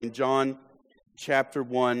In John chapter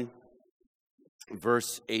 1,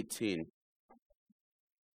 verse 18.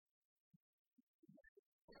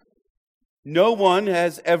 No one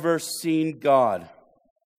has ever seen God,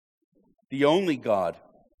 the only God,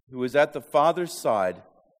 who is at the Father's side.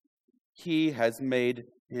 He has made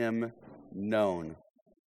him known.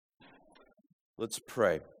 Let's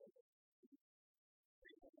pray.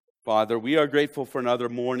 Father, we are grateful for another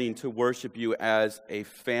morning to worship you as a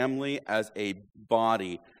family, as a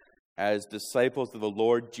body, as disciples of the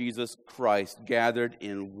Lord Jesus Christ, gathered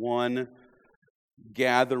in one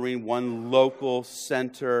gathering, one local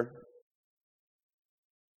center,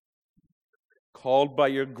 called by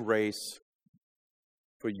your grace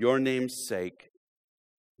for your name's sake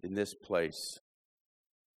in this place.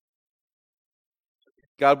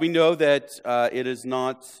 God, we know that it is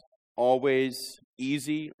not always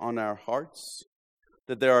easy on our hearts,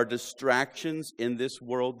 that there are distractions in this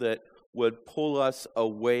world that would pull us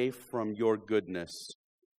away from your goodness.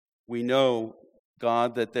 We know,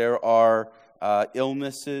 God, that there are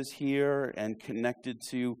illnesses here and connected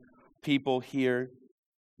to people here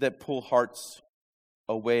that pull hearts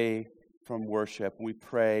away from worship. We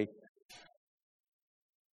pray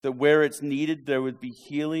that where it's needed, there would be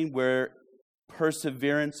healing. Where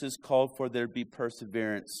perseverance is called for, there'd be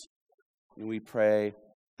perseverance. And we pray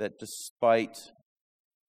that despite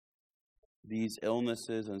these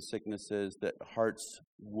illnesses and sicknesses, that hearts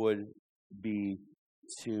would be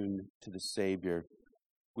tuned to the Savior.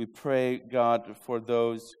 We pray, God, for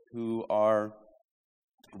those who are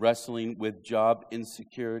wrestling with job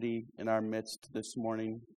insecurity in our midst this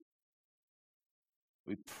morning.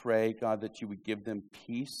 We pray, God, that you would give them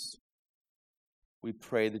peace. We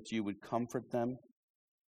pray that you would comfort them.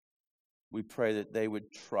 We pray that they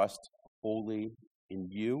would trust wholly in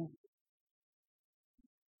you,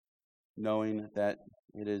 knowing that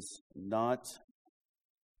it is not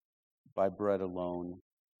by bread alone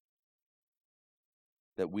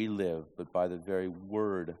that we live, but by the very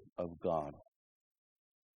word of God.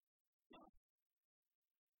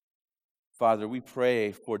 Father, we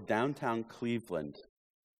pray for downtown Cleveland.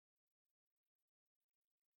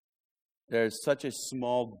 There's such a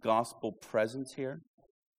small gospel presence here.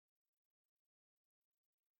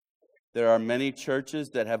 There are many churches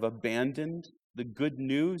that have abandoned the good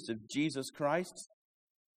news of Jesus Christ.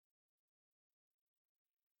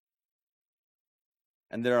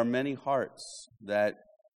 And there are many hearts that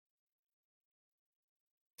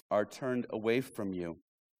are turned away from you.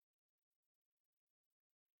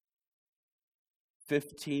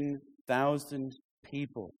 15,000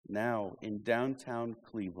 people now in downtown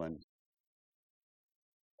Cleveland,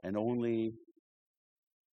 and only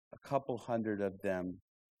a couple hundred of them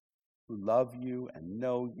who love you and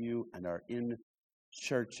know you and are in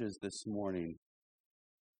churches this morning.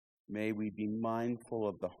 May we be mindful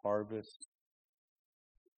of the harvest,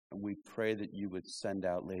 and we pray that you would send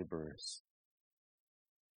out laborers.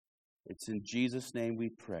 It's in Jesus' name we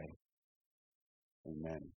pray.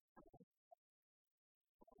 Amen.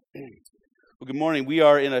 Well, good morning. We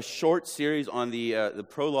are in a short series on the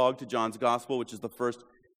prologue to John's Gospel, which is the first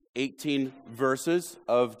 18 verses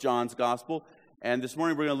of John's Gospel. And this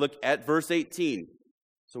morning we're going to look at verse 18.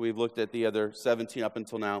 So we've looked at the other 17 up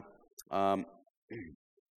until now.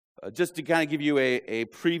 Just to kind of give you a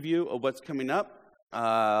preview of what's coming up,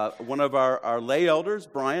 one of our lay elders,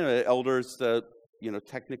 Brian, elders,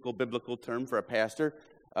 technical biblical term for a pastor,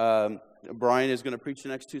 Brian is going to preach the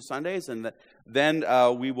next 2 Sundays, and then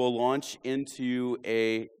we will launch into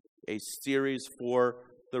a series for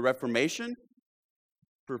the Reformation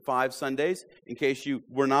for 5 Sundays. In case you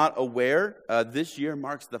were not aware, this year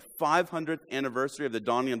marks the 500th anniversary of the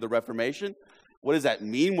dawning of the Reformation. What does that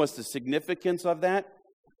mean? What's the significance of that?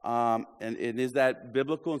 And is that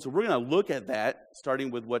biblical? And so we're going to look at that,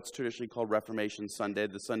 starting with what's traditionally called Reformation Sunday,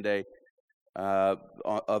 the Sunday of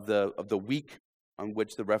the week on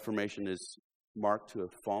which the Reformation is marked to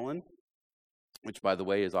have fallen, which, by the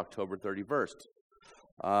way, is October 31st.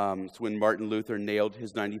 It's when Martin Luther nailed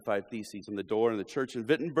his 95 Theses on the door in the church in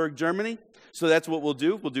Wittenberg, Germany. So that's what we'll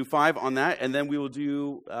do. We'll do 5 on that, and then we will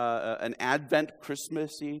do an Advent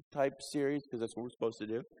Christmassy type series, because that's what we're supposed to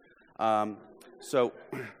do. So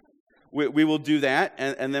we will do that,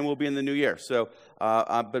 and then we'll be in the new year. So,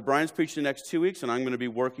 but Brian's preaching the next 2 weeks, and I'm going to be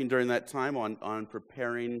working during that time on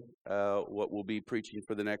preparing what we'll be preaching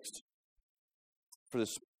for the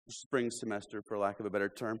spring semester, for lack of a better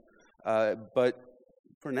term. But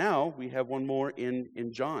for now, we have one more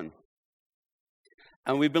in John.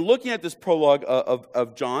 And we've been looking at this prologue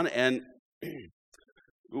of John, and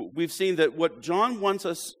we've seen that what John wants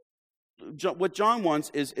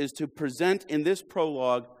is to present in this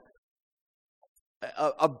prologue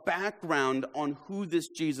a background on who this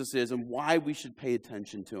Jesus is and why we should pay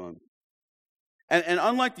attention to him. And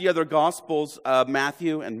unlike the other Gospels,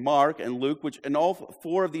 Matthew and Mark and Luke, which in all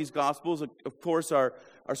four of these Gospels, of course, are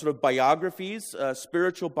sort of biographies,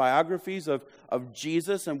 spiritual biographies of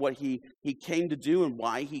Jesus and what he came to do and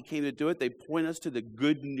why he came to do it. They point us to the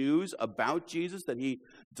good news about Jesus, that he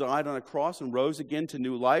died on a cross and rose again to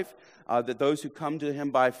new life, that those who come to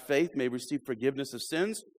him by faith may receive forgiveness of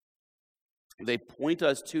sins. They point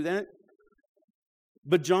us to that.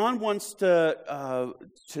 But John wants to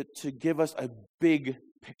give us a big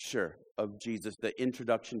picture of Jesus, the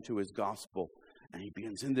introduction to his gospel. And he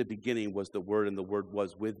begins, in the beginning was the Word, and the Word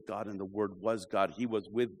was with God, and the Word was God. He was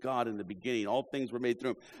with God in the beginning. All things were made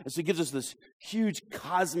through him. And so he gives us this huge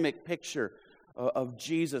cosmic picture of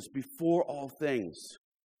Jesus before all things.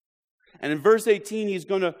 And in verse 18, he's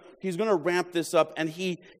going to ramp this up, and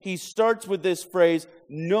he starts with this phrase,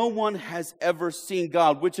 "No one has ever seen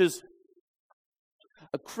God," which is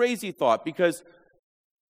a crazy thought, because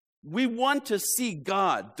we want to see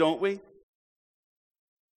God, don't we?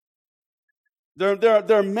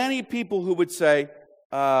 There are many people who would say,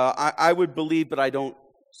 I would believe, but I don't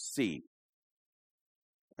see.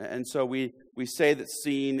 And so we say that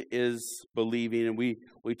seeing is believing, and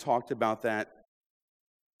we talked about that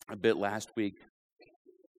a bit last week.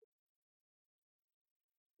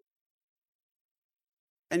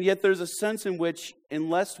 And yet there's a sense in which,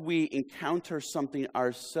 unless we encounter something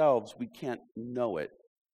ourselves, we can't know it.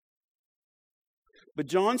 But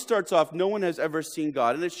John starts off, no one has ever seen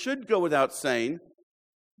God. And it should go without saying,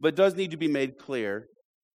 but it does need to be made clear,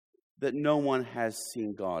 that no one has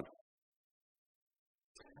seen God.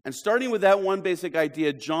 And starting with that one basic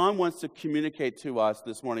idea, John wants to communicate to us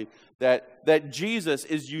this morning that Jesus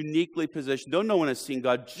is uniquely positioned. Though no one has seen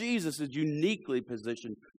God, Jesus is uniquely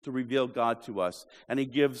positioned to reveal God to us. And he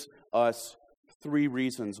gives us 3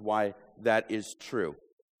 reasons why that is true.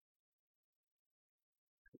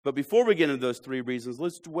 But before we get into those 3 reasons,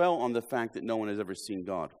 let's dwell on the fact that no one has ever seen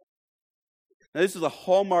God. Now, this is a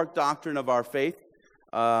hallmark doctrine of our faith.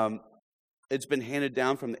 It's been handed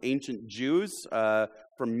down from the ancient Jews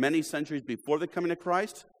for many centuries before the coming of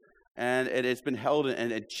Christ. And it's been held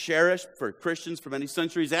and cherished for Christians for many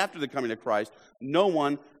centuries after the coming of Christ. No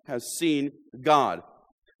one has seen God.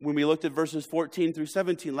 When we looked at verses 14 through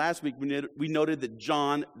 17 last week, we noted that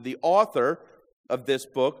John, the author of this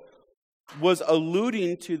book, was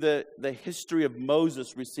alluding to the history of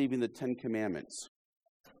Moses receiving the 10 Commandments.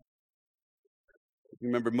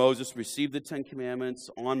 Remember, Moses received the 10 Commandments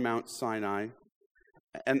on Mount Sinai.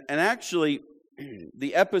 And actually,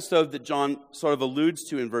 the episode that John sort of alludes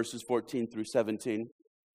to in verses 14 through 17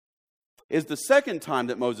 is the second time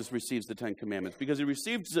that Moses receives the 10 Commandments, because he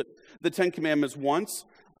receives the 10 Commandments once.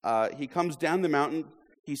 He comes down the mountain.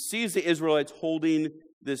 He sees the Israelites holding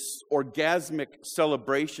this orgasmic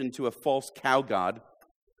celebration to a false cow god.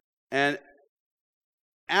 And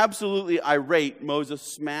absolutely irate, Moses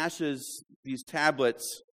smashes these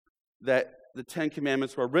tablets that the 10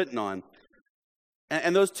 Commandments were written on.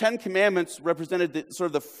 And those 10 Commandments represented sort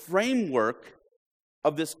of the framework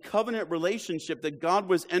of this covenant relationship that God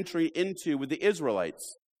was entering into with the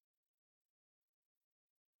Israelites.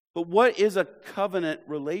 But what is a covenant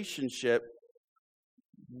relationship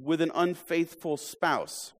with an unfaithful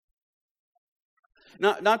spouse?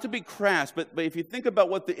 Not to be crass, but if you think about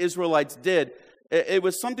what the Israelites did, it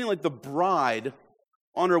was something like the bride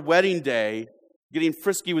on her wedding day getting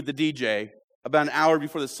frisky with the DJ about an hour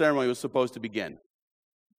before the ceremony was supposed to begin.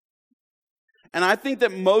 And I think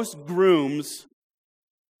that most grooms,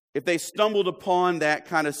 if they stumbled upon that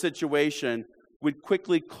kind of situation, would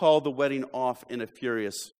quickly call the wedding off in a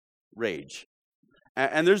furious rage.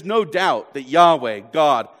 And there's no doubt that Yahweh,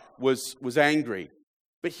 God, was angry.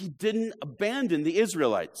 But he didn't abandon the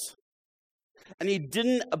Israelites. And he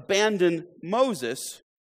didn't abandon Moses,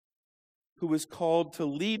 who was called to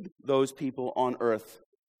lead those people on earth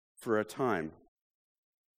for a time.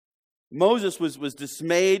 Moses was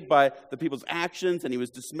dismayed by the people's actions, and he was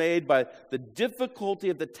dismayed by the difficulty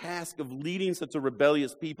of the task of leading such a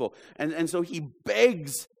rebellious people. And so he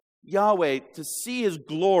begs Yahweh to see his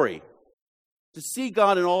glory, to see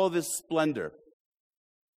God in all of his splendor,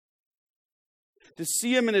 to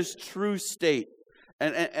see him in his true state.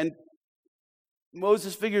 And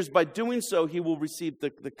Moses figures by doing so, he will receive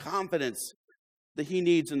the confidence that he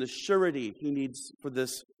needs and the surety he needs for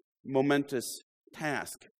this momentous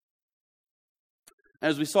task.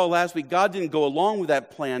 As we saw last week, God didn't go along with that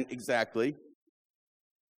plan exactly,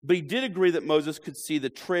 but he did agree that Moses could see the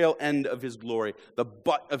trail end of his glory, the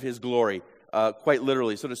butt of his glory, quite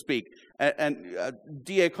literally, so to speak. And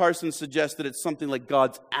D.A. Carson suggests that it's something like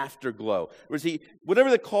God's afterglow. Whereas whatever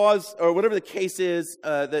the cause or whatever the case is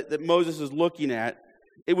that Moses is looking at,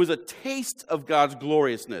 it was a taste of God's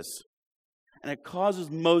gloriousness. And it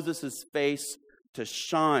causes Moses' face to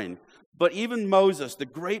shine. But even Moses, the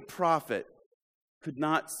great prophet, could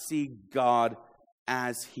not see God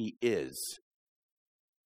as he is.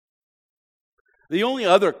 The only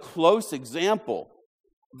other close example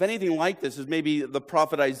of anything like this is maybe the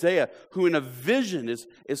prophet Isaiah, who in a vision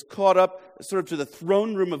is caught up sort of to the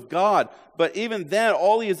throne room of God. But even then,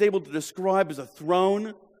 all he is able to describe is a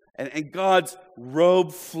throne and God's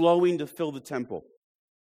robe flowing to fill the temple.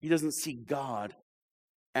 He doesn't see God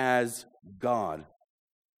as God.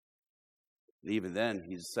 And even then,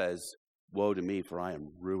 he says, "Woe to me, for I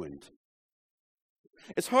am ruined."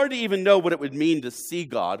 It's hard to even know what it would mean to see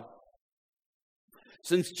God,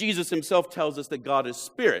 since Jesus himself tells us that God is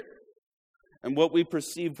spirit. And what we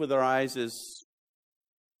perceive with our eyes is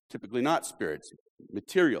typically not spirit. It's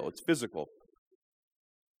material, it's physical.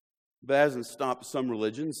 But that hasn't stopped some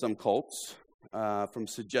religions, some cults, from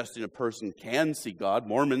suggesting a person can see God.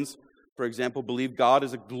 Mormons, for example, believe God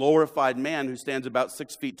is a glorified man who stands about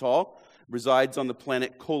 6 feet tall, resides on the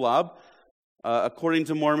planet Kolob. According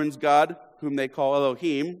to Mormons, God, whom they call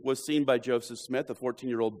Elohim, was seen by Joseph Smith, a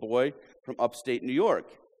 14-year-old boy from upstate New York.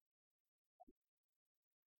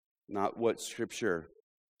 Not what Scripture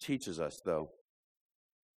teaches us, though.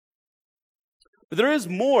 But there is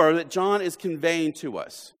more that John is conveying to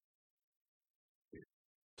us.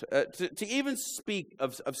 To even speak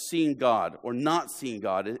of seeing God or not seeing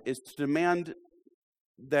God is to demand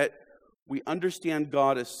that we understand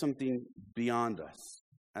God as something beyond us,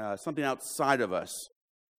 something outside of us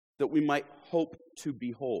that we might hope to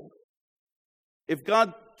behold. If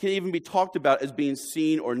God can even be talked about as being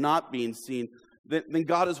seen or not being seen, then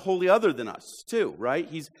God is wholly other than us too, right?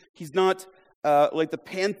 He's not like the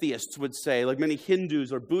pantheists would say, like many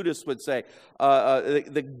Hindus or Buddhists would say,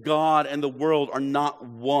 the God and the world are not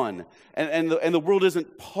one. And the world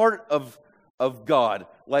isn't part of God,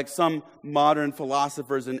 like some modern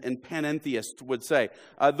philosophers and panentheists would say.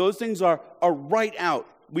 Those things are right out.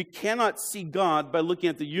 We cannot see God by looking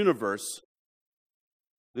at the universe.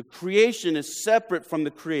 The creation is separate from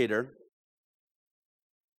the Creator.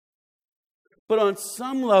 But on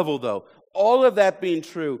some level, though, all of that being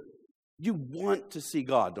true, you want to see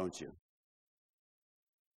God, don't you?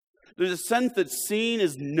 There's a sense that seeing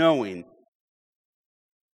is knowing.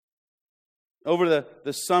 Over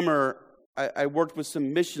the summer, I worked with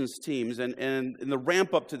some missions teams, and in the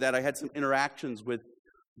ramp up to that, I had some interactions with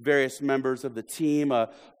various members of the team,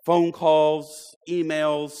 phone calls,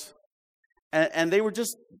 emails, and they were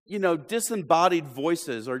just, disembodied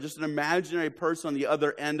voices or just an imaginary person on the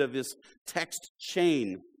other end of this text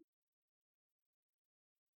chain.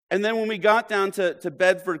 And then when we got down to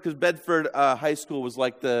Bedford, because Bedford High School was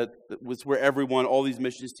was where all these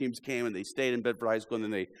missions teams came, and they stayed in Bedford High School,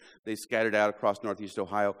 and then they scattered out across Northeast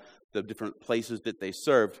Ohio, the different places that they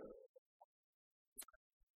served.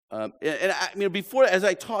 Before, as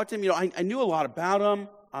I talked to him, I knew a lot about him,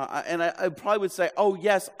 and I probably would say, "Oh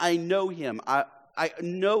yes, I know him. I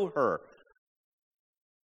know her."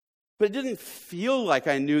 But it didn't feel like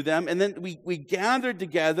I knew them. And then we gathered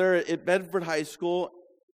together at Bedford High School,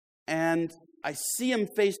 and I see him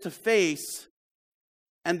face to face,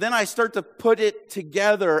 and then I start to put it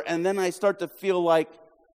together, and then I start to feel like,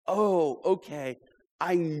 oh, okay,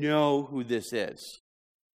 I know who this is.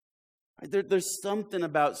 There's something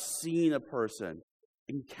about seeing a person,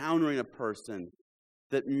 encountering a person,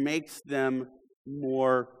 that makes them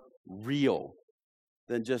more real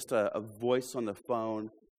than just a voice on the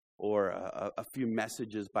phone or a few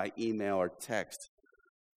messages by email or text.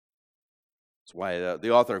 That's why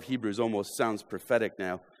the author of Hebrews almost sounds prophetic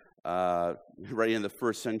now. Right in the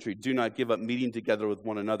first century, do not give up meeting together with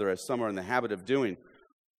one another as some are in the habit of doing.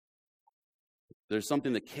 There's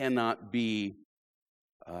something that cannot be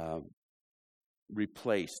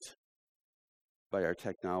replaced by our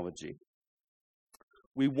technology.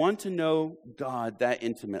 We want to know God that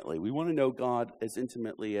intimately. We want to know God as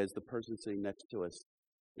intimately as the person sitting next to us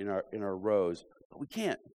in our rows, but we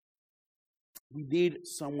can't. We need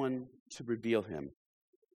someone to reveal him.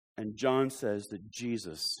 And John says that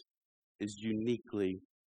Jesus is uniquely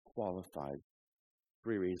qualified.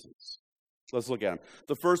 3 reasons. Let's look at them.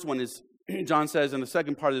 The first one is, John says in the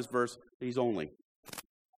second part of this verse, that he's only.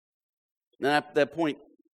 Now, that point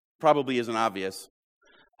probably isn't obvious,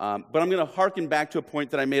 but I'm going to hearken back to a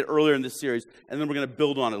point that I made earlier in this series, and then we're going to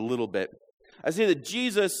build on it a little bit. I say that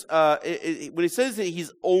Jesus, when he says that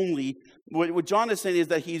he's only, what John is saying is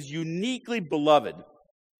that he's uniquely beloved.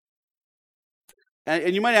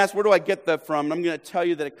 And you might ask, where do I get that from? And I'm going to tell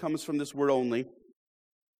you that it comes from this word only.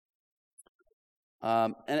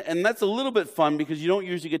 And that's a little bit fun because you don't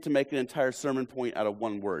usually get to make an entire sermon point out of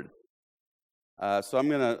one word. So I'm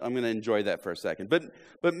gonna enjoy that for a second.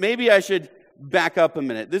 But maybe I should back up a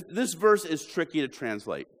minute. This verse is tricky to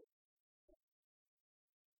translate.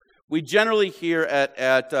 We generally here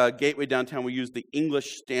at Gateway Downtown, we use the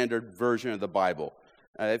English Standard Version of the Bible.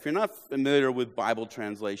 If you're not familiar with Bible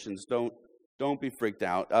translations, don't be freaked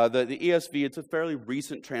out. The ESV, it's a fairly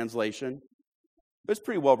recent translation, but it's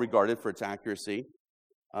pretty well regarded for its accuracy.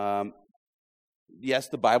 Yes,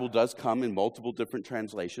 the Bible does come in multiple different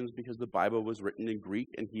translations because the Bible was written in Greek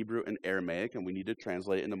and Hebrew and Aramaic, and we need to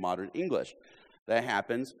translate it into modern English. That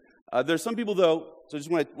happens. There's some people, though, so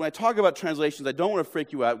just when I talk about translations, I don't want to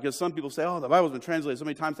freak you out because some people say, oh, the Bible's been translated so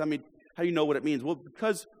many times, how do you know what it means? Well,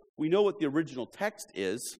 because we know what the original text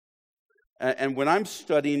is, and when I'm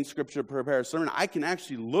studying Scripture to prepare a sermon, I can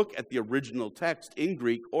actually look at the original text in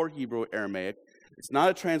Greek or Hebrew or Aramaic. It's not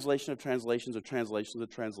a translation of translations or translations of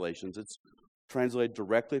translations. It's translated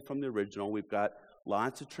directly from the original. We've got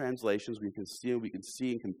lots of translations. We can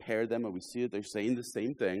see and compare them, and we see that they're saying the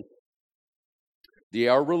same thing. They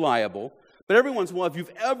are reliable. But every once in a while, if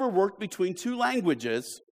you've ever worked between two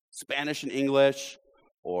languages, Spanish and English,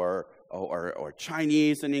 or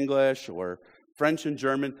Chinese and English, or French and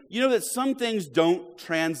German, you know that some things don't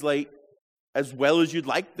translate as well as you'd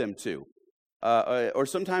like them to. Or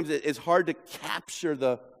sometimes it's hard to capture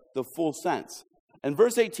the full sense. And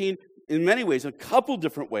verse 18, in many ways, a couple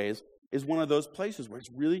different ways, is one of those places where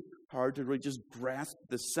it's really hard to really just grasp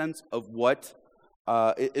the sense of what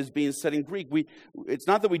is being said in Greek. It's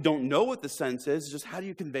not that we don't know what the sense is, it's just how do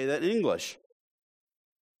you convey that in English?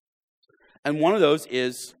 And one of those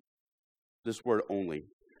is this word only.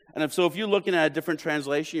 And if you're looking at a different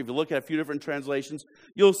translation, if you look at a few different translations,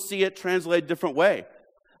 you'll see it translated a different way.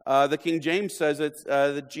 The King James says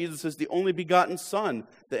that Jesus is the only begotten Son.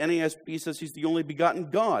 The NASB says he's the only begotten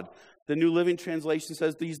God. The New Living Translation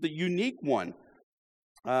says he's the unique one.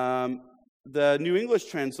 The New English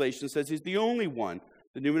Translation says he's the only one.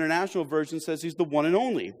 The New International Version says he's the one and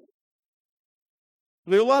only.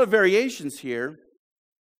 There are a lot of variations here.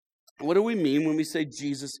 What do we mean when we say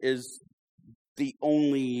Jesus is the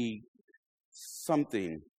only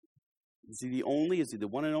something? Is he the only? Is he the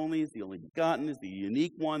one and only? Is he the only begotten? Is he the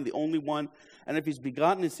unique one, the only one? And if he's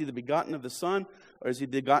begotten, is he the begotten of the Son? Or is he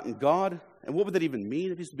the begotten God? And what would that even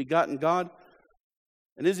mean if he's the begotten God?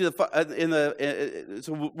 And is he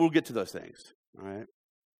so we'll get to those things, all right?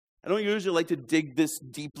 I don't usually like to dig this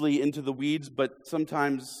deeply into the weeds, but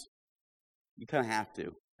sometimes you kind of have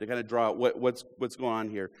to kind of draw out what's going on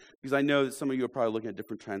here. Because I know that some of you are probably looking at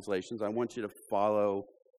different translations. I want you to follow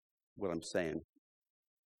what I'm saying.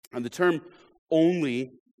 And the term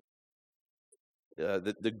only,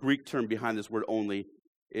 the Greek term behind this word only,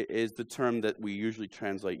 is the term that we usually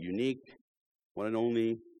translate unique, one and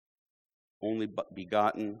only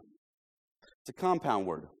begotten. It's a compound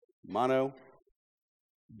word, mono,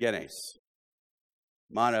 genes.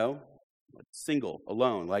 Mono, single,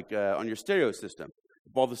 alone, like on your stereo system.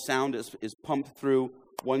 If all the sound is pumped through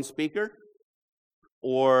one speaker,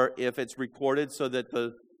 or if it's recorded so that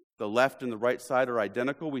the left and the right side are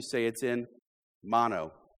identical, we say it's in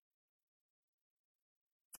mono.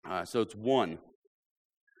 So it's one.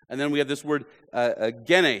 And then we have this word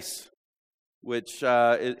genes, which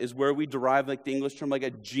is where we derive like the English term like a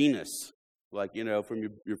genus. Like, from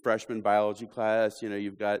your freshman biology class,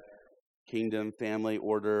 you've got kingdom, family,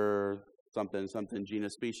 order, something,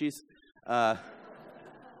 genus, species. I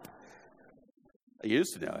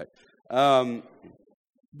used to know it.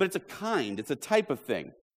 But it's a kind, it's a type of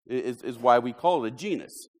thing, is why we call it a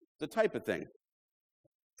genus. It's a type of thing.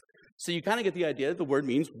 So you kind of get the idea that the word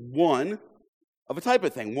means one of a type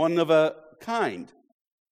of thing, one of a kind.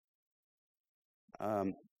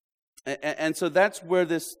 And so that's where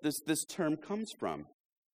this term comes from.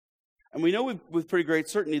 And we know with pretty great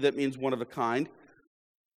certainty that means one of a kind.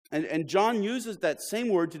 And John uses that same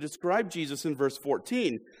word to describe Jesus in verse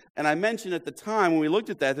 14. And I mentioned at the time when we looked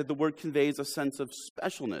at that the word conveys a sense of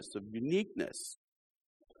specialness, of uniqueness.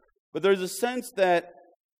 But there's a sense that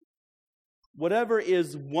whatever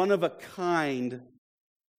is one of a kind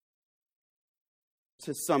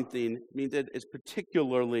to something means it is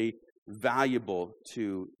particularly valuable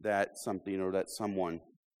to that something or that someone.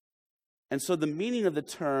 And so the meaning of the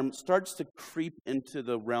term starts to creep into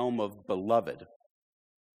the realm of beloved.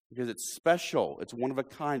 Because it's special, it's one of a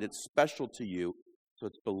kind, it's special to you, so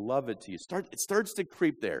it's beloved to you. It starts to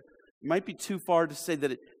creep there. It might be too far to say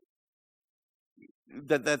that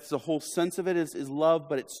that's the whole sense of it is love,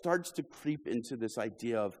 but it starts to creep into this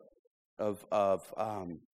idea of of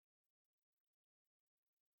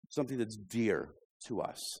something that's dear to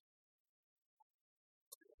us.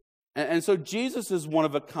 And so Jesus'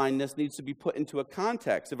 one-of-a-kindness needs to be put into a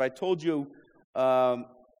context. If I told you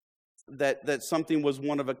that something was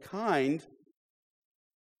one of a kind,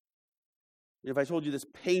 if I told you this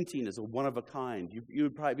painting is a one of a kind, you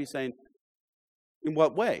would probably be saying, in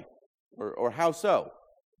what way? Or how so?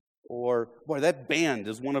 Or, boy, that band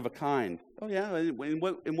is one of a kind. Oh yeah, in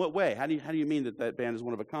what way? How do you mean that band is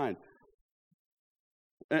one of a kind?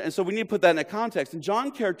 And so we need to put that in a context. And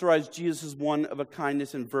John characterized Jesus' one of a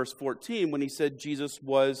kindness in verse 14 when he said Jesus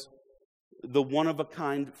was the one of a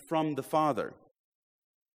kind from the Father.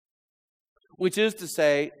 Which is to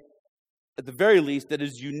say, at the very least, that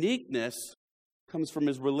his uniqueness comes from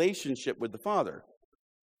his relationship with the Father.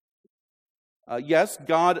 Yes,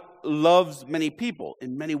 God loves many people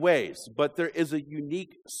in many ways, but there is a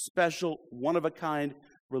unique, special, one-of-a-kind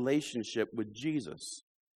relationship with Jesus.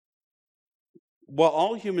 While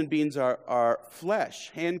all human beings are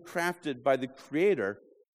flesh, handcrafted by the Creator,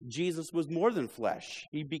 Jesus was more than flesh.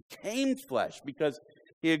 He became flesh because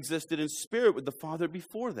he existed in spirit with the Father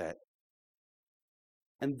before that.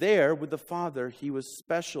 And there, with the Father, he was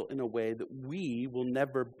special in a way that we will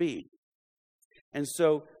never be. And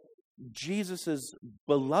so, Jesus'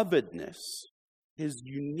 belovedness, his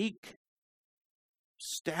unique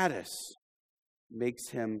status, makes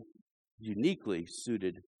him uniquely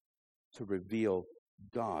suited to reveal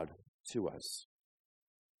God to us.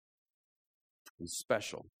 He's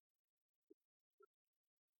special.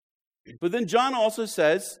 But then John also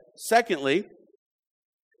says, secondly,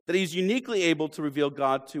 that he's uniquely able to reveal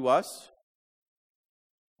God to us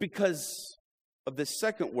because of this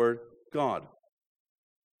second word, God.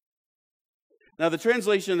 Now, the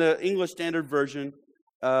translation, the English Standard Version,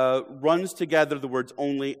 runs together the words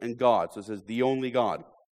only and God. So it says, the only God.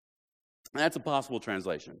 And that's a possible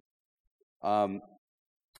translation. I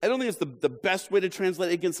don't think it's the best way to translate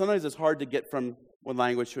it. Again, sometimes it's hard to get from one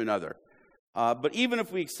language to another. But even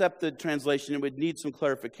if we accept the translation, it would need some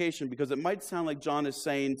clarification because it might sound like John is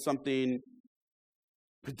saying something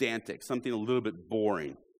pedantic, something a little bit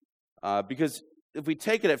boring. Because if we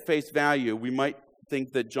take it at face value, we might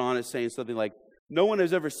think that John is saying something like, no one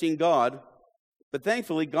has ever seen God, but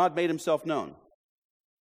thankfully God made himself known.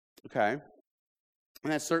 Okay?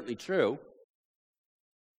 And that's certainly true.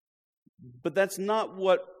 But that's not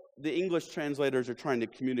what the English translators are trying to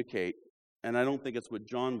communicate, and I don't think it's what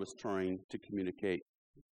John was trying to communicate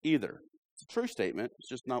either. It's a true statement, it's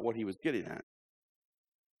just not what he was getting at.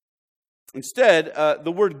 Instead,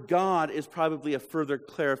 the word God is probably a further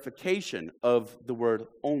clarification of the word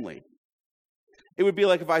only. It would be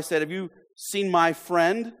like if I said, have you seen my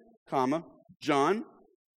friend, comma, John?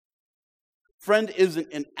 Friend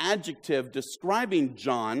isn't an adjective describing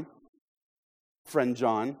John, friend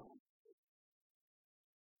John.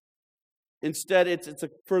 Instead, it's a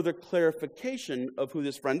further clarification of who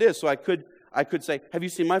this friend is. So I could say, have you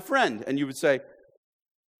seen my friend? And you would say,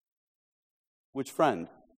 which friend?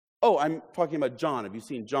 Oh, I'm talking about John. Have you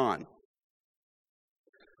seen John?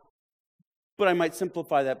 But I might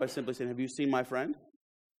simplify that by simply saying, have you seen my friend?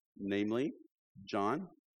 Namely, John.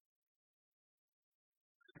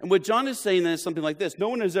 And what John is saying then is something like this. No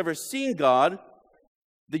one has ever seen God,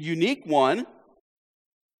 the unique one,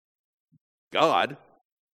 God,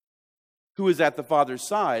 who is at the Father's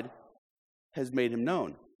side, has made him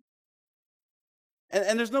known.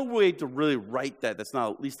 And there's no way to really write that that's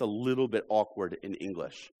not at least a little bit awkward in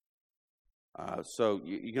English. So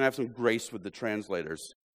you can have some grace with the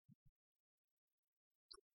translators.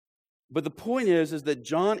 But the point is that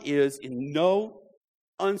John is in no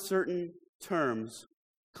uncertain terms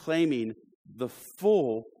claiming the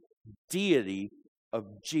full deity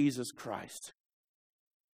of Jesus Christ.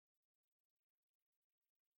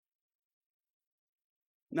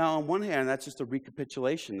 Now, on one hand, that's just a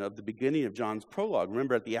recapitulation of the beginning of John's prologue.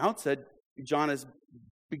 Remember, at the outset, John has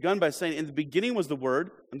begun by saying, in the beginning was the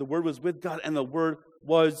Word, and the Word was with God, and the Word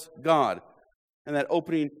was God. And that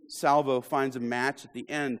opening salvo finds a match at the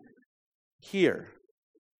end here.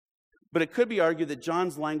 But it could be argued that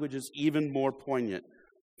John's language is even more poignant.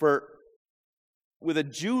 For with a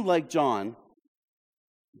Jew like John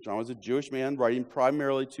was a Jewish man writing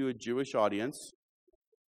primarily to a Jewish audience.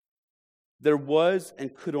 There was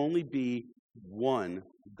and could only be one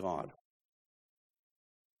God.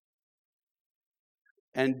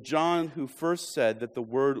 And John, who first said that the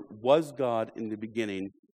Word was God in the beginning,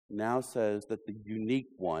 now says that the unique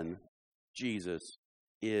one, Jesus,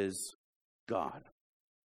 is God.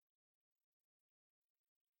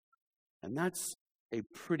 And that's a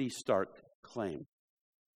pretty stark claim.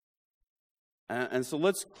 And so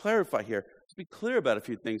let's clarify here. Let's be clear about a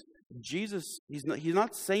few things. Jesus, he's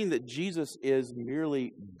not saying that Jesus is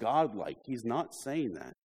merely godlike. He's not saying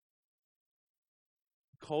that.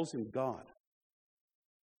 He calls him God.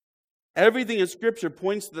 Everything in Scripture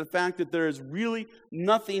points to the fact that there is really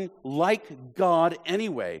nothing like God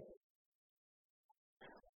anyway.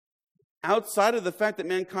 Outside of the fact that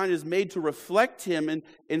mankind is made to reflect him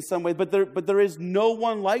in some way, but there is no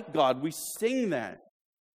one like God. We sing that.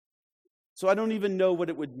 So I don't even know what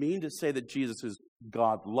it would mean to say that Jesus is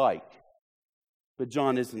God-like. But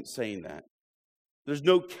John isn't saying that. There's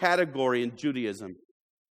no category in Judaism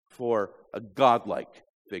for a God-like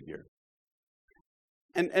figure.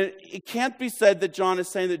 And it can't be said that John is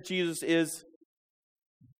saying that Jesus is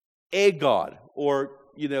a God, or,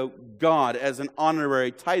 God as an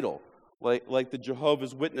honorary title, like the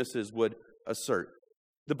Jehovah's Witnesses would assert.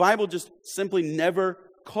 The Bible just simply never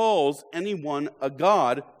calls anyone a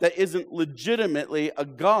God that isn't legitimately a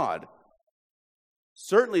God.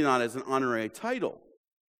 Certainly not as an honorary title.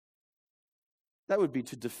 That would be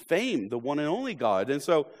to defame the one and only God. And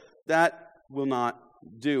so that will not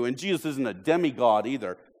do. And Jesus isn't a demigod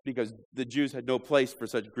either, because the Jews had no place for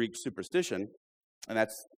such Greek superstition, and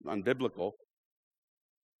that's unbiblical.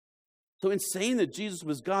 So in saying that Jesus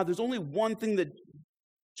was God, there's only one thing that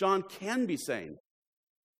John can be saying.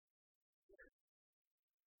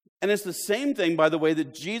 And it's the same thing, by the way,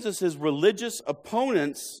 that Jesus' religious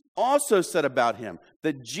opponents also said about him,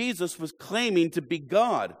 that Jesus was claiming to be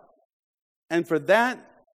God. And for that,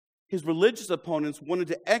 his religious opponents wanted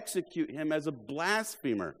to execute him as a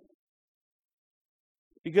blasphemer.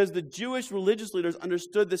 Because the Jewish religious leaders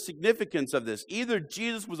understood the significance of this. Either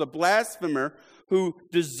Jesus was a blasphemer who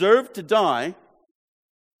deserved to die,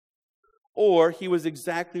 or he was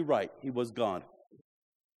exactly right. He was God.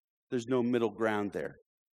 There's no middle ground there.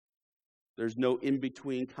 There's no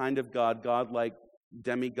in-between kind of God, God-like,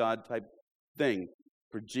 demigod type thing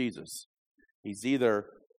for Jesus. He's either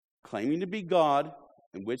claiming to be God,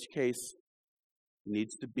 in which case he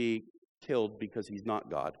needs to be killed because he's not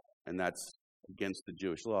God, and that's against the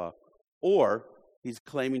Jewish law, or he's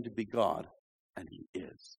claiming to be God, and he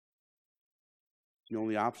is. It's the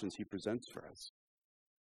only options he presents for us.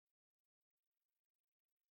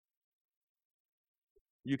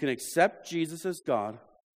 You can accept Jesus as God,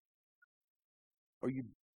 or you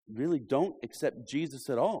really don't accept Jesus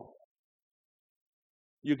at all.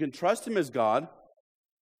 You can trust him as God,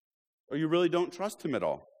 or you really don't trust him at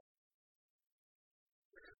all.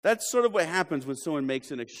 That's sort of what happens when someone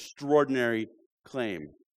makes an extraordinary claim.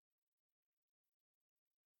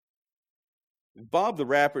 Bob the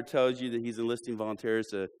Rapper tells you that he's enlisting volunteers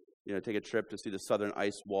to, take a trip to see the southern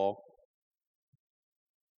ice wall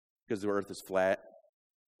because the earth is flat.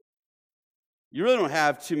 You really don't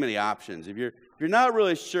have too many options. If you're not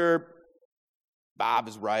really sure Bob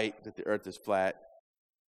is right that the earth is flat,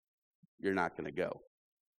 you're not going to go.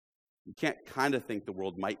 You can't kind of think the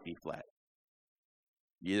world might be flat.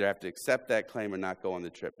 You either have to accept that claim or not go on the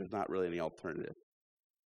trip. There's not really any alternative.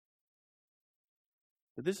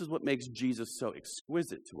 But this is what makes Jesus so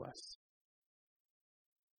exquisite to us.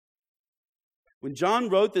 When John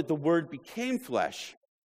wrote that the Word became flesh,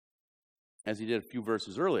 as he did a few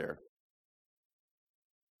verses earlier,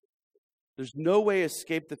 there's no way to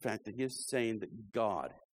escape the fact that he is saying that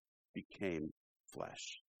God became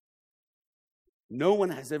flesh. No one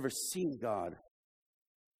has ever seen God,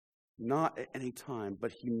 not at any time,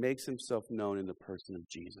 but he makes himself known in the person of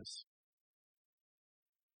Jesus.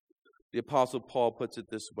 The Apostle Paul puts it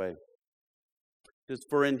this way. He says,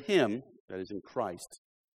 "For in him," that is in Christ,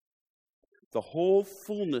 "the whole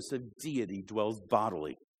fullness of deity dwells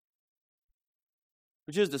bodily."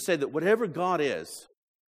 Which is to say that whatever God is,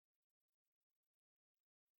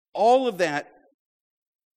 all of that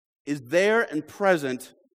is there and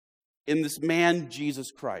present in this man,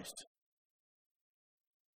 Jesus Christ.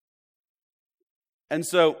 And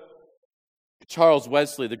so, Charles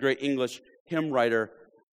Wesley, the great English hymn writer,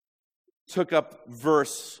 took up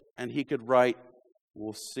verse, and he could write,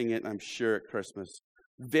 we'll sing it, I'm sure, at Christmas.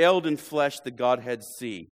 "Veiled in flesh the Godhead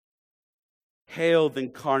see. Hail the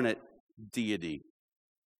incarnate deity."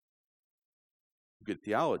 Good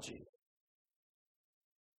theology.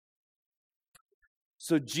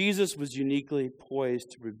 So Jesus was uniquely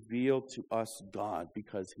poised to reveal to us God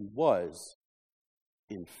because he was,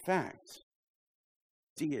 in fact,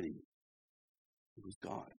 deity. He was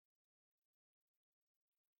God.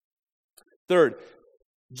 Third,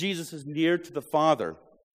 Jesus is near to the Father.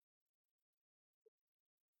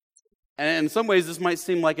 And in some ways, this might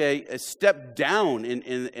seem like a step down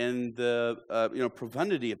in the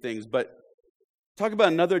profundity of things. But talk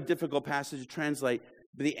about another difficult passage to translate.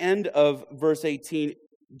 By the end of verse 18,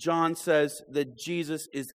 John says that Jesus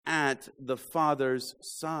is at the Father's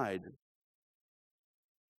side.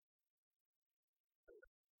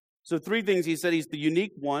 So three things he said. He's the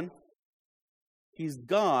unique one, he's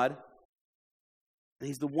God, and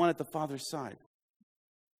he's the one at the Father's side.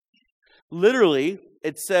 Literally,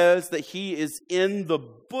 it says that he is in the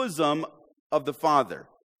bosom of the Father.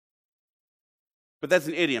 But that's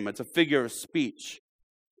an idiom. It's a figure of speech.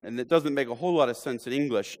 And it doesn't make a whole lot of sense in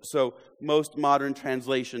English. So most modern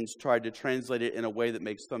translations tried to translate it in a way that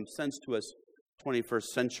makes some sense to us 21st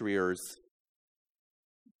centuryers.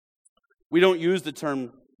 We don't use the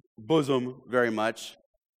term bosom very much.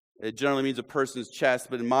 It generally means a person's chest,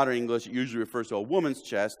 but in modern English it usually refers to a woman's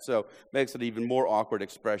chest, so it makes it an even more awkward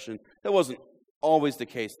expression. That wasn't always the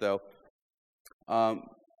case, though. And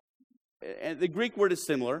the Greek word is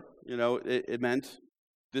similar. You know, it meant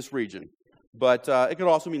this region. But it could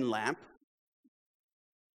also mean lamp.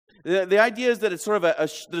 The idea is that it's sort of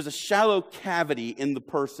there's a shallow cavity in the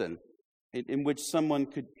person in which someone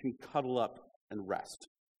can cuddle up and rest.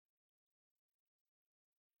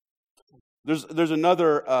 There's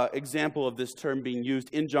another example of this term being used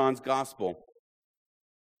in John's Gospel,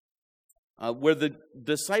 where the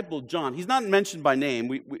disciple John, he's not mentioned by name.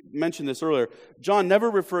 We mentioned this earlier. John never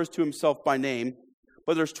refers to himself by name,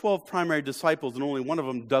 but there's 12 primary disciples, and only one of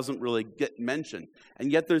them doesn't really get mentioned.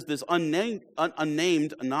 And yet there's this unnamed,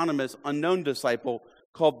 anonymous, unknown disciple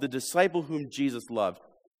called the disciple whom Jesus loved.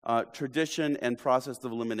 Tradition and process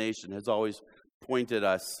of elimination has always pointed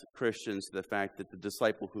us, Christians, to the fact that the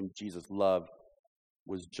disciple whom Jesus loved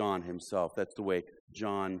was John himself. That's the way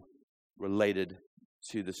John related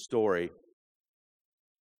to the story.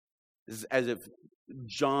 It's as if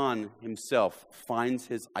John himself finds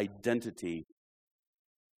his identity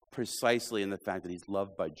precisely in the fact that he's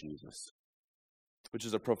loved by Jesus, which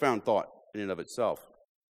is a profound thought in and of itself.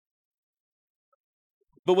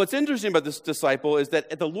 But what's interesting about this disciple is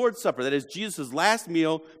that at the Lord's Supper, that is Jesus' last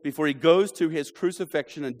meal before he goes to his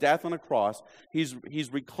crucifixion and death on a cross, he's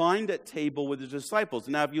reclined at table with his disciples.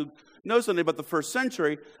 Now, if you know something about the first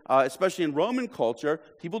century, especially in Roman culture,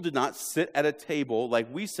 people did not sit at a table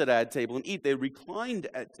like we sit at a table and eat. They reclined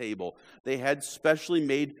at table. They had specially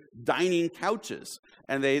made dining couches,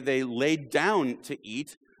 and they laid down to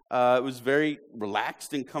eat. It was very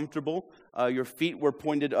relaxed and comfortable. Your feet were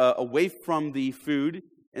pointed away from the food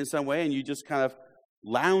in some way, and you just kind of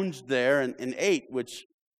lounged there and ate, which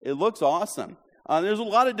it looks awesome. There's a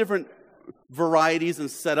lot of different varieties and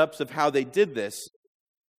setups of how they did this,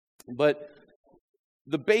 but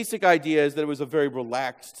the basic idea is that it was a very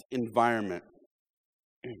relaxed environment.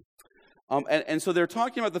 And so they're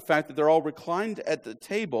talking about the fact that they're all reclined at the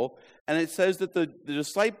table, and it says that the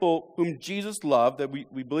disciple whom Jesus loved, that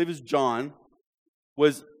we believe is John,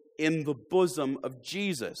 was in the bosom of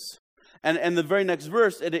Jesus. And the very next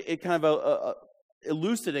verse, it kind of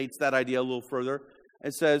elucidates that idea a little further.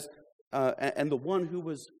 It says, and the one who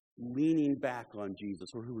was leaning back on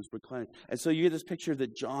Jesus, or who was reclining. And so you get this picture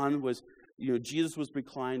that John was, Jesus was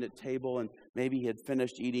reclined at table, and maybe he had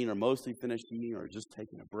finished eating, or mostly finished eating, or just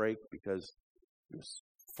taking a break because he was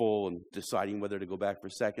full and deciding whether to go back for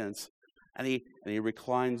seconds. And he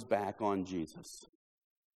reclines back on Jesus.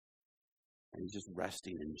 And he's just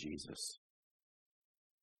resting in Jesus.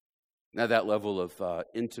 Now, that level of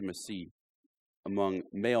intimacy among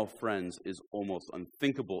male friends is almost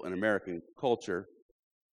unthinkable in American culture.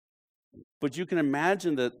 But you can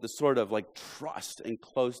imagine the sort of like trust and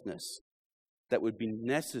closeness that would be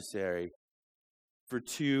necessary for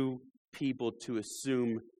two people to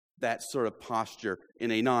assume that sort of posture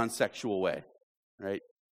in a non-sexual way, right?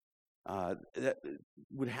 That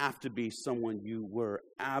would have to be someone you were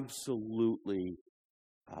absolutely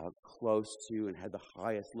close to and had the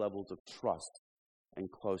highest levels of trust and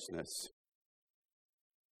closeness.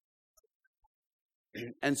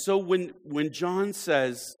 And so when John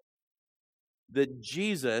says that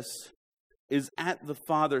Jesus is at the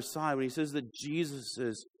Father's side, when he says that Jesus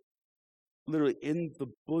is literally in the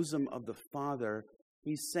bosom of the Father,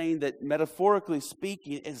 he's saying that, metaphorically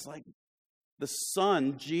speaking, it's like the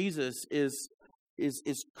Son, Jesus, is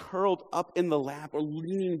curled up in the lap or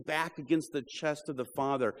leaning back against the chest of the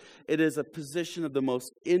Father. It is a position of the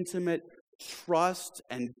most intimate trust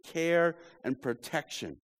and care and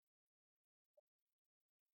protection.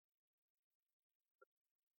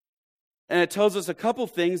 And it tells us a couple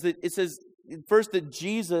things. That it says, first, that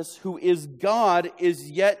Jesus, who is God, is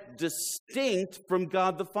yet distinct from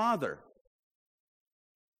God the Father.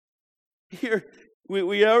 Here,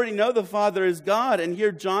 we already know the Father is God, and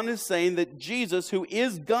here John is saying that Jesus, who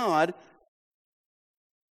is God,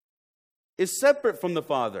 is separate from the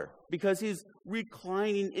Father because he's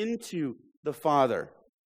reclining into the Father.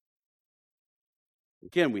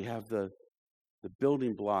 Again, we have the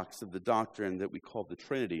building blocks of the doctrine that we call the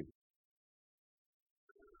Trinity.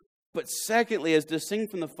 But secondly, as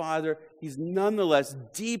distinct from the Father, he's nonetheless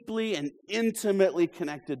deeply and intimately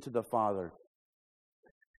connected to the Father.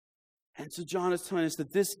 And so John is telling us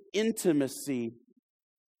that this intimacy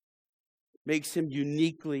makes him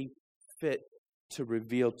uniquely fit to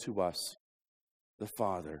reveal to us the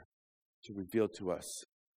Father, to reveal to us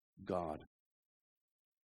God.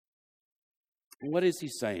 And what is he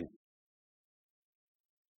saying?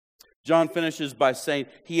 John finishes by saying,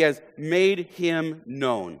 he has made him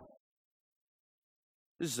known.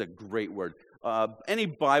 This is a great word. Any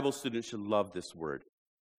Bible student should love this word.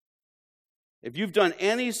 If you've done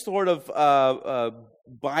any sort of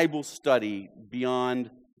Bible study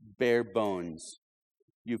beyond bare bones,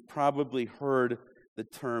 you've probably heard the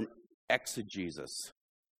term exegesis.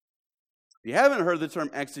 If you haven't heard the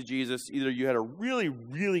term exegesis, either you had a really,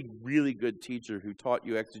 really, really good teacher who taught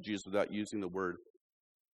you exegesis without using the word,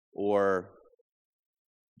 or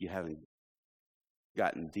you haven't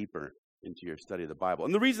gotten deeper into your study of the Bible.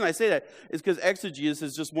 And the reason I say that is because exegesis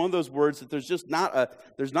is just one of those words that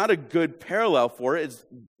there's not a good parallel for it.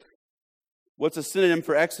 What's a synonym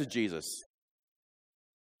for exegesis?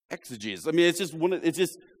 Exegesis. I mean,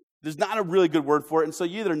 there's not a really good word for it, and so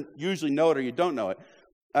you either usually know it or you don't know it.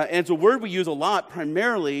 And it's a word we use a lot,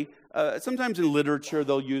 primarily, sometimes in literature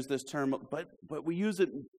they'll use this term, but we use it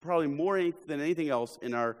probably more than anything else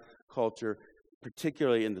in our culture,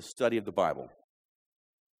 particularly in the study of the Bible.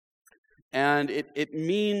 And it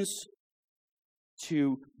means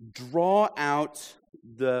to draw out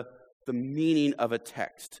the meaning of a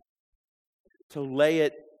text, to lay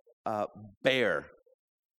it bare,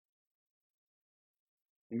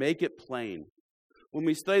 make it plain. When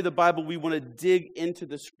we study the Bible, we want to dig into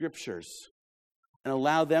the Scriptures and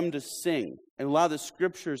allow them to sing and allow the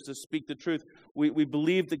Scriptures to speak the truth. We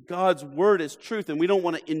believe that God's Word is truth, and we don't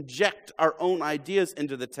want to inject our own ideas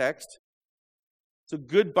into the text. So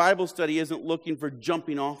good Bible study isn't looking for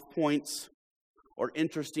jumping off points or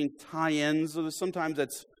interesting tie-ins. Sometimes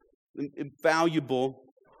that's invaluable.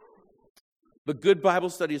 But good Bible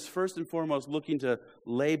study is first and foremost looking to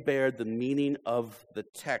lay bare the meaning of the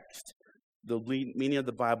text, the meaning of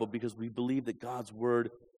the Bible, because we believe that God's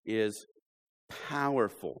Word is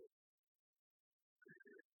powerful.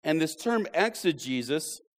 And this term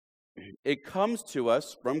exegesis, it comes to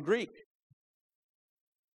us from Greek.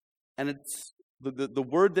 And it's the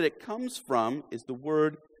word that it comes from is the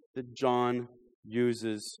word that John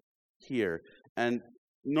uses here. And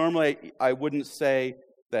normally I wouldn't say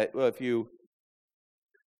that, well,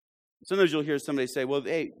 sometimes you'll hear somebody say, well,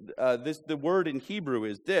 hey, the word in Hebrew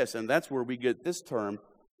is this, and that's where we get this term,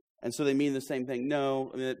 and so they mean the same thing. No,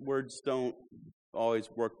 I mean, words don't always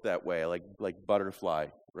work that way, like butterfly,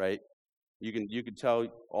 right? You can tell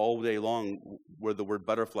all day long where the word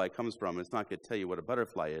butterfly comes from, and it's not going to tell you what a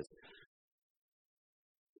butterfly is.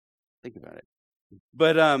 Think about it.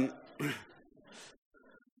 But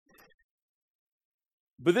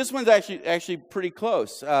this one's actually pretty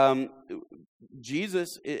close.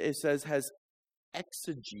 Jesus, it says, has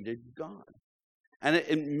exegeted God. And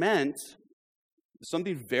it meant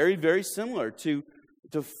something very, very similar to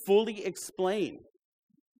fully explain,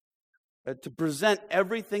 to present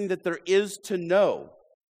everything that there is to know,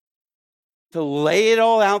 to lay it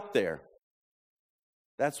all out there.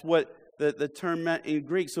 That's what the term meant in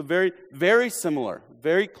Greek. So very, very similar,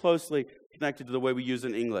 very closely connected to the way we use it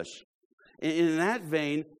in English. In that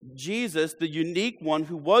vein, Jesus, the unique one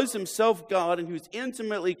who was himself God and who's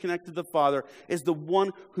intimately connected to the Father, is the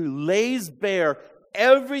one who lays bare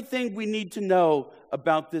everything we need to know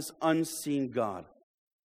about this unseen God.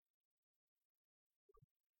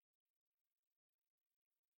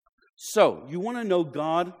 So, you want to know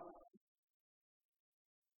God?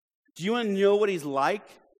 Do you want to know what he's like?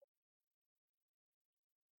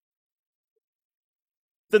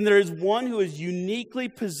 Then there is one who is uniquely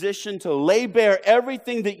positioned to lay bare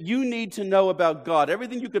everything that you need to know about God,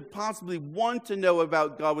 everything you could possibly want to know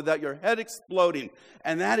about God without your head exploding,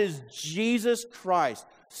 and that is Jesus Christ.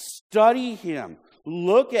 Study him,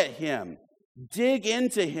 look at him, dig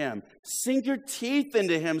into him, sink your teeth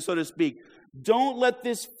into him, so to speak. Don't let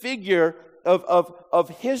this figure of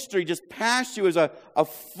history just pass you as a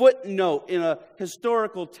footnote in a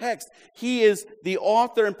historical text. He is the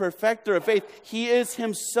author and perfecter of faith. He is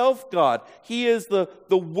himself God. He is the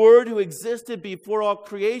Word who existed before all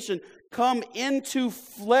creation, come into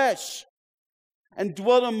flesh and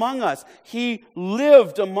dwelt among us. He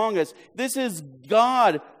lived among us. This is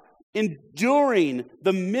God enduring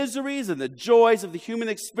the miseries and the joys of the human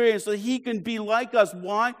experience so that he can be like us.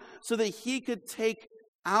 Why? So that he could take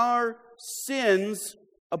our sins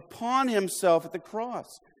upon himself at the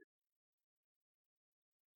cross.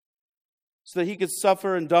 So that he could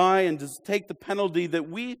suffer and die and just take the penalty that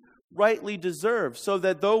we rightly deserve. So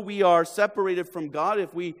that though we are separated from God,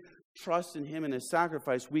 if we trust in him and his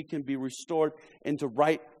sacrifice, we can be restored into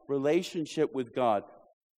right relationship with God.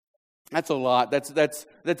 That's a lot. That's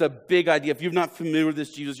a big idea. If you're not familiar with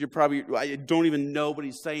this Jesus, I don't even know what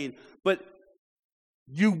he's saying. But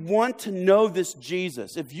you want to know this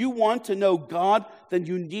Jesus. If you want to know God, then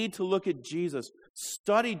you need to look at Jesus.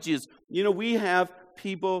 Study Jesus. You know, we have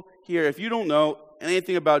people here. If you don't know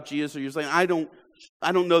anything about Jesus, or you're saying, I don't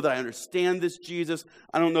know that I understand this Jesus.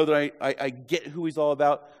 I don't know that I get who he's all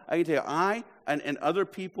about. I can tell you, I and other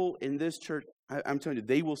people in this church, I'm telling you,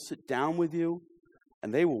 they will sit down with you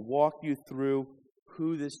and they will walk you through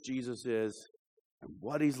who this Jesus is and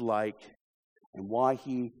what he's like and why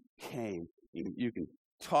he came. You can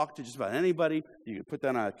talk to just about anybody. You can put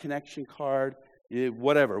that on a connection card,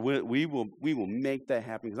 whatever. We will make that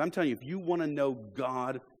happen. Because I'm telling you, if you want to know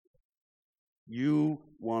God, you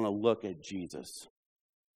want to look at Jesus.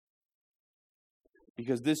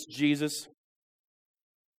 Because this Jesus,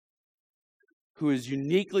 who is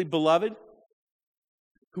uniquely beloved,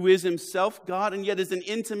 who is himself God and yet is in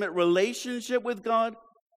intimate relationship with God,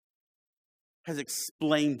 has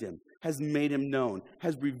explained him, has made him known,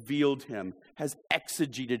 has revealed him, has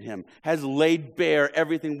exegeted him, has laid bare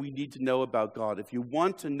everything we need to know about God. If you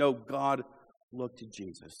want to know God, look to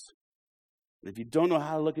Jesus. And if you don't know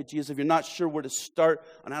how to look at Jesus, if you're not sure where to start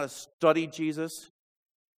on how to study Jesus,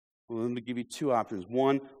 well, let me give you two options.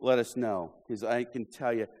 One, let us know. Because I can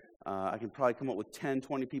tell you, I can probably come up with 10,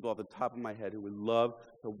 20 people off the top of my head who would love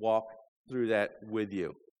to walk through that with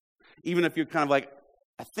you. Even if you're kind of like,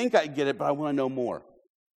 I think I get it, but I want to know more.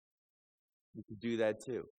 You can do that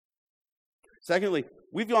too. Secondly,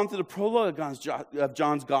 we've gone through the prologue of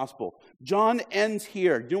John's gospel. John ends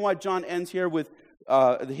here. Do you know why John ends here with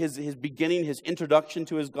his beginning, his introduction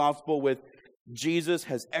to his gospel with Jesus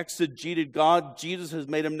has exegeted God. Jesus has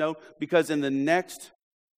made him known. Because in the next,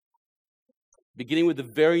 beginning with the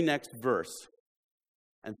very next verse,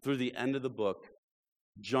 and through the end of the book,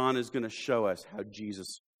 John is going to show us how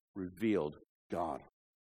Jesus revealed God.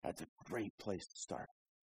 That's a great place to start.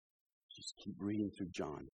 Just keep reading through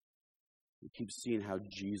John. You keep seeing how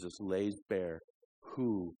Jesus lays bare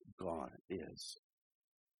who God is.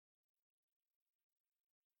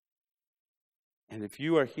 And if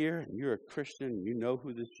you are here and you're a Christian and you know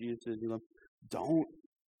who this Jesus is, don't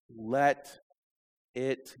let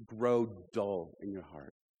it grow dull in your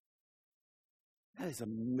heart. That is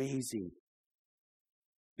amazing.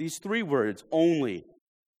 These three words only,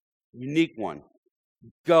 unique one.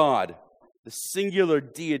 God, the singular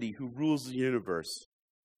deity who rules the universe,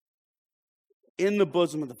 in the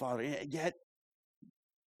bosom of the Father, yet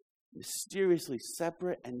mysteriously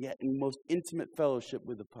separate and yet in most intimate fellowship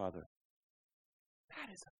with the Father.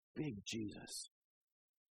 That is a big Jesus.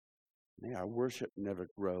 May our worship never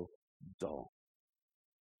grow dull.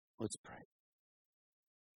 Let's pray.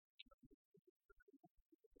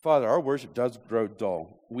 Father, our worship does grow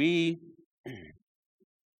dull. We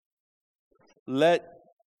let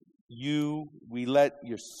your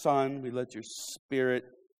Son, we let your Spirit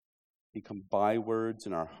become bywords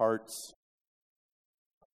in our hearts.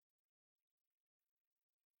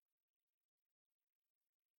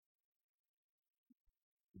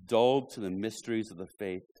 Dulled to the mysteries of the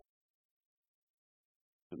faith.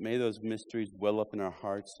 But may those mysteries well up in our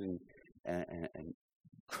hearts and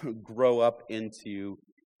grow up into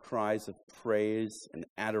cries of praise and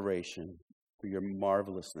adoration for your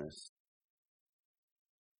marvelousness.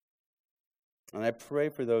 And I pray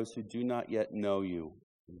for those who do not yet know you,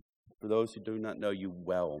 for those who do not know you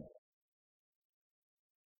well,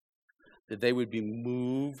 that they would be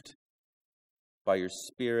moved by your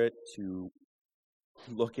Spirit to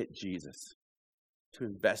look at Jesus, to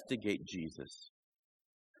investigate Jesus,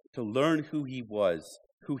 to learn who he was,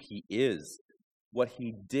 who he is, what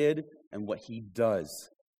he did, and what he does.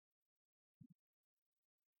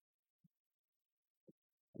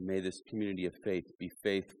 And may this community of faith be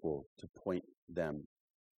faithful to point them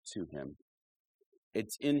to him.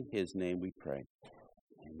 It's in his name we pray.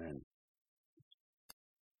 Amen.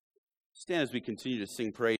 Stand as we continue to sing praise.